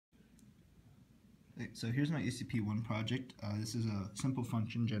So here's my ECP1 project. This is a simple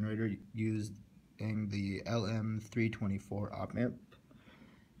function generator used in the LM324 op amp.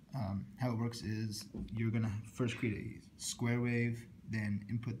 How it works is you're going to first create a square wave, then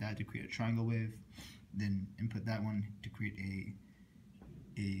input that to create a triangle wave, then input that one to create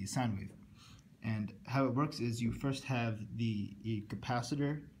a sine wave. And how it works is you first have a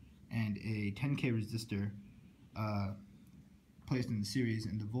capacitor and a 10K resistor placed in the series,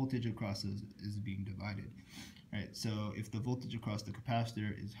 and the voltage across is being divided. Right. So if the voltage across the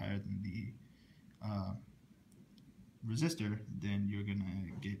capacitor is higher than the resistor, then you're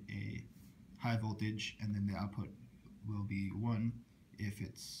gonna get a high voltage, and then the output will be 1. If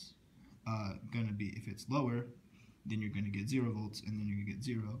it's if it's lower, then you're gonna get 0 volts, and then you're gonna get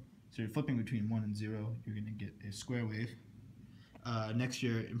 0. So you're flipping between 1 and 0. You're gonna get a square wave. Next,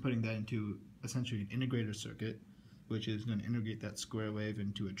 you're inputting that into essentially an integrator circuit, which is going to integrate that square wave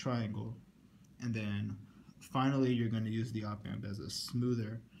into a triangle. And then finally you're going to use the op amp as a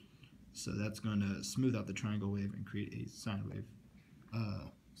smoother, so that's going to smooth out the triangle wave and create a sine wave.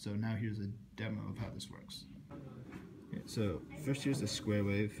 So now here's a demo of how this works. Okay, so first here's the square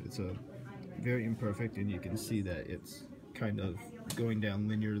wave. It's a very imperfect, and you can see that it's kind of going down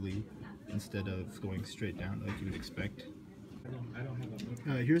linearly instead of going straight down like you would expect.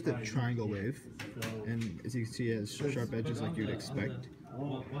 Here's the triangle wave, and as you can see, it has sharp edges like you'd expect.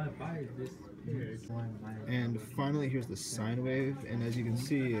 And finally, here's the sine wave, and as you can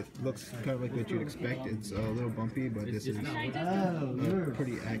see, it looks kind of like what you'd expect. It's a little bumpy, but this is a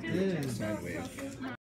pretty accurate sine wave.